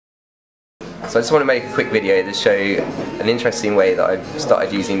So I just want to make a quick video to show an interesting way that I've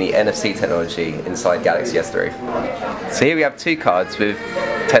started using the NFC technology inside Galaxy S3. So here we have two cards with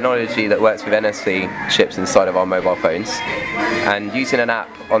technology that works with NFC chips inside of our mobile phones, and using an app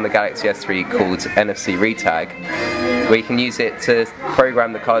on the Galaxy S3 called NFC ReTAG, where you can use it to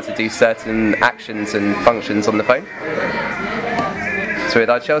program the card to do certain actions and functions on the phone. So with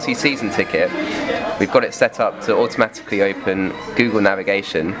our Chelsea season ticket, we've got it set up to automatically open Google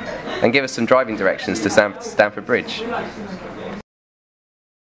Navigation and give us some driving directions to Stamford Bridge.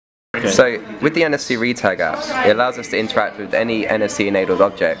 Okay. So with the NFC ReTAG apps, it allows us to interact with any NFC enabled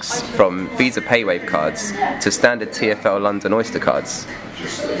objects, from Visa PayWave cards to standard TfL London Oyster cards.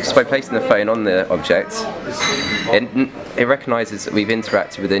 Just by placing the phone on the object, it recognises that we've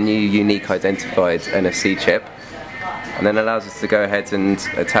interacted with a new unique identified NFC chip, and then allows us to go ahead and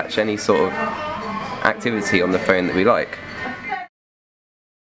attach any sort of activity on the phone that we like.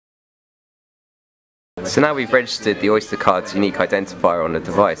 So now we've registered the Oyster card's unique identifier on the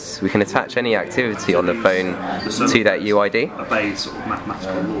device, we can attach any activity on the phone to that UID.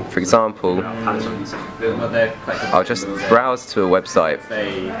 For example, I'll just browse to a website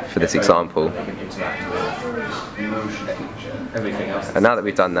for this example. And now that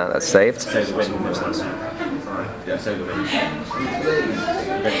we've done that, that's saved.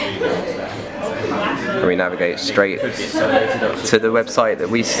 And we navigate straight to the website that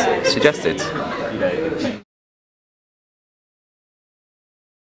we suggested.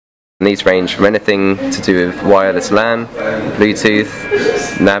 And these range from anything to do with wireless LAN, Bluetooth,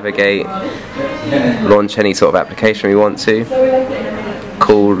 navigate, launch any sort of application we want to,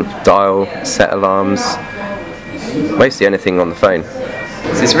 call, dial, set alarms, mostly anything on the phone.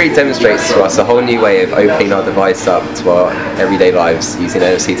 So this really demonstrates to us a whole new way of opening our device up to our everyday lives using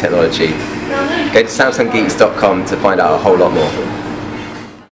NFC technology. Go to SamsungGeeks.com to find out a whole lot more.